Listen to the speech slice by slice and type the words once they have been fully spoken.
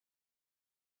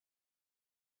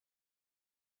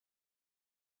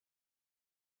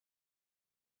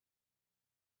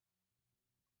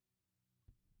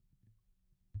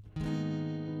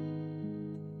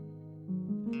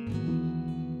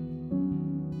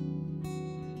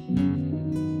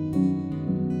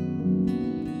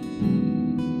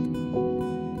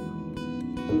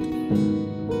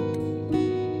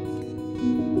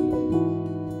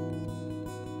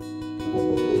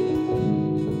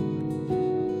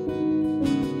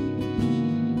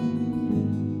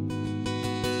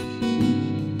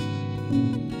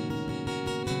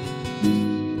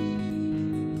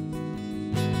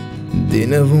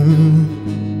ദിനവും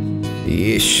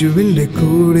യേശുവിന്റെ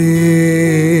കൂടെ,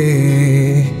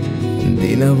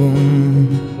 ദിനവും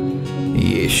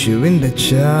യേശുവിന്റെ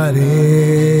ചാരേ,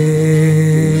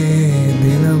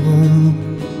 ദിനവും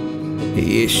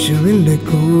യേശുവിന്റെ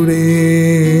കൂടെ,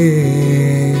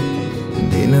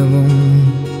 ദിനവും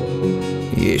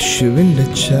യേശുവിന്റെ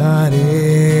ചാരേ.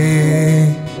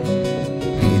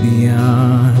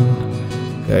 പിരിയാൻ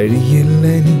കഴിയില്ല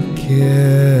എനിക്ക്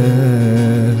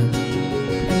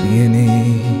പ്രിയനേ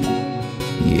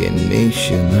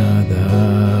യേശുനാഥാ,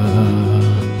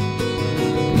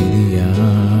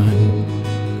 പിരിയാൻ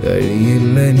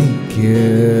കഴിയില്ല എനിക്ക്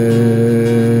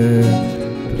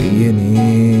പ്രിയനേ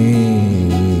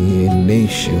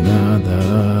യേശുനാഥാ.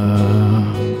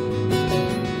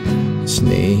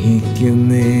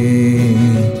 സ്നേഹിക്കുന്നേ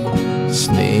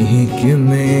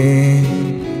സ്നേഹിക്കുന്നേ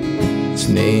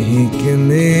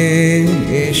സ്നേഹിക്കുന്നേ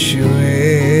യേശുവേ,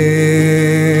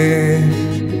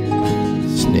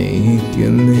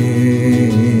 സ്നേഹിക്കുന്നേ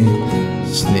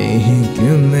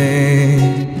സ്നേഹിക്കുന്നേ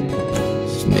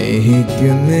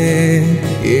സ്നേഹിക്കുന്നേ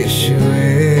യേശുവേ.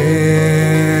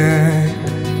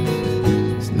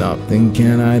 There's nothing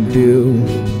can I do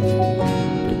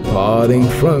departing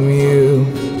from you.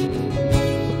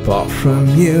 Apart from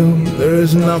you,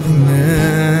 there's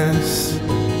nothingness.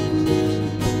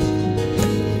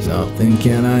 Nothing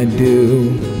can I do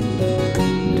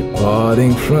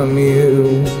departing from you.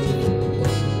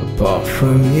 Apart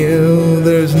from you,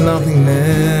 there's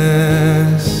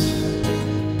nothingness.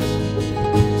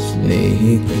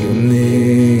 Snehikune,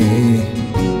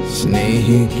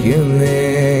 snehikune,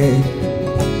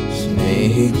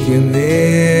 snehikune,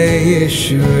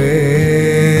 Yeshua.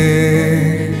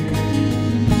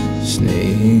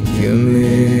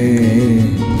 Snehikune,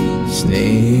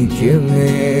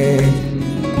 snehikune,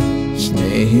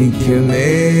 snehikune,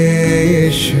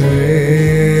 Yeshua.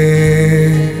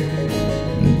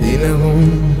 ദിനവും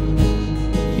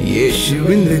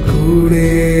യേശുവിന്റെ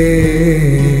കൂടെ,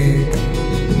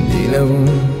 ദിനവും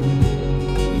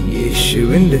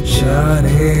യേശുവിന്റെ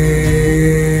ചാരേ,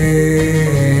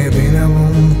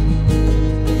 ദിനവും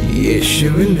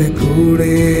യേശുവിന്റെ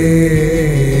കൂടെ,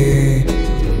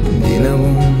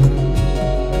 ദിനവും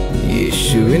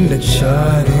യേശുവിന്റെ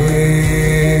ചാരേ.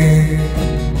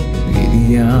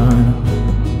 പിരിയാൻ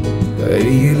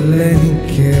കഴിയില്ല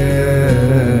എനിക്ക്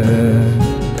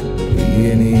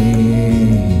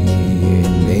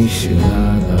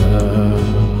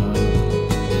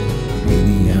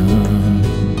പിരിയാൻ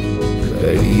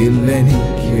കഴിയില്ല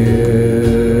എനിക്ക്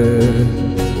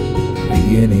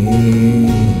പ്രിയനേ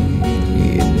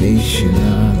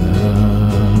യേശുനാഥാ.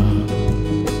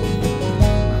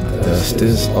 Thirst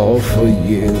is all for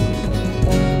you,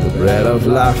 the bread of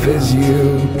life is you,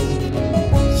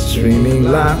 streaming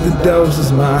like the doves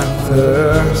is my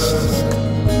thirst.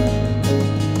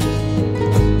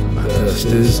 Thirst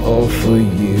is all for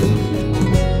you,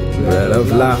 the bread of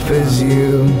life is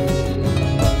you,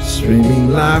 streaming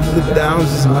like the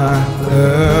downs is my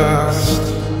thirst.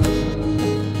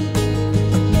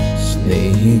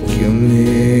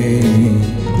 Snehikune,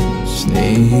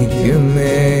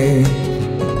 snehikune,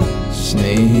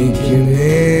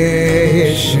 snehikune,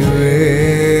 Yeshua.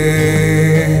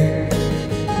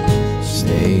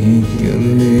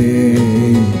 Snehikune,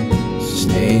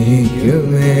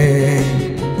 snehikune,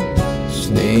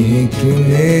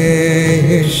 snehikune,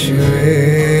 Yeshua.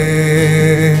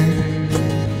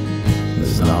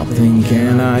 There's nothing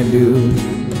can I do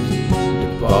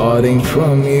departing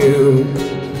from you.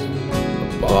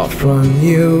 Apart from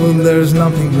you, there's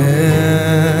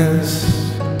nothingness.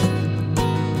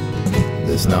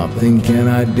 There's nothing can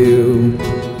I do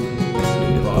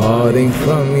departing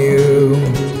from you.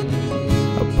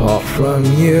 Apart from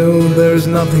you, there's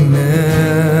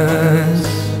nothingness.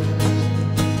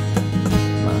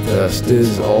 My thirst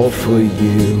is all for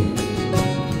you,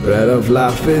 bread of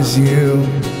life is you,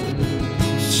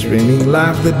 streaming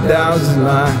like the downs is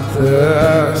my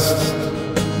thirst.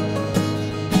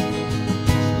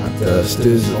 My thirst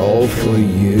is all for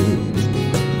you,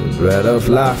 the bread of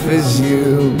life is you,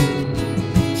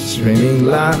 streaming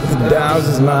like the downs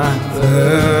is my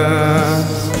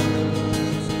thirst.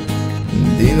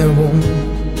 ദിനവും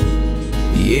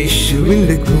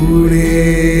യേശുവിന്റെ കൂടെ,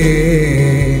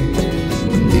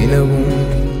 ദിനവും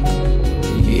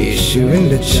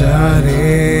യേശുവിന്റെ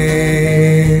ചാരേ,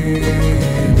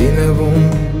 ദിനവും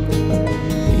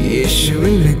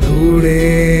യേശുവിന്റെ കൂടെ,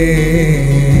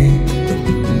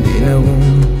 ദിനവും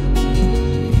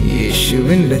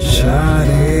യേശുവിന്റെ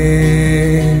ചാരേ.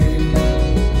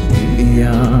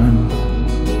 പിരിയാൻ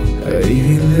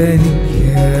കഴിയില്ല എനിക്ക്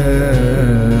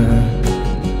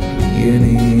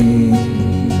പ്രിയനേ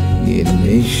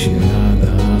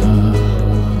യേശുനാഥാ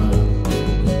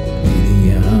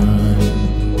പിരിയാൻ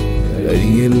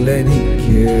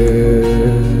കഴിയില്ലെനിക്ക്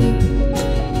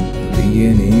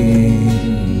പ്രിയനേ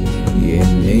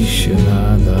എൻ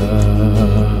യേശുനാഥാ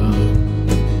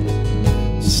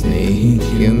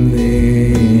സ്നേഹിക്കുന്നേ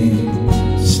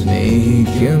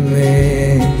സ്നേഹിക്കുന്നേ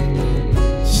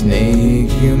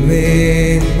സ്നേഹിക്കുന്നേ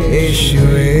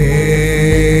യേശുവേ.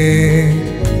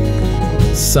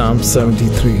 Psalm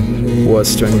 73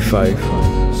 verse 25.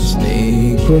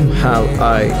 Whom have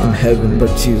I in heaven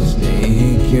but you?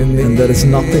 And there is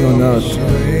nothing on earth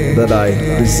that I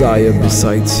desire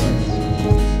besides you.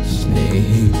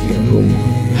 Whom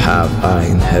have I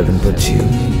in heaven but you?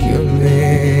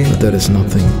 But there is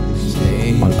nothing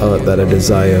on earth that I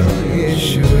desire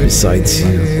besides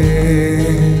you.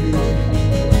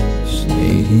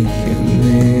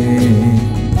 Snehikune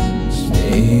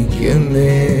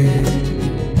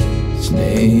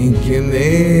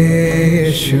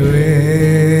Yeshua,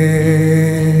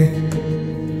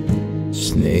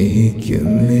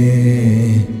 Snehikune,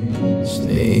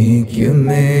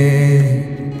 Snehikune,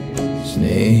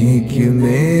 Snehikune.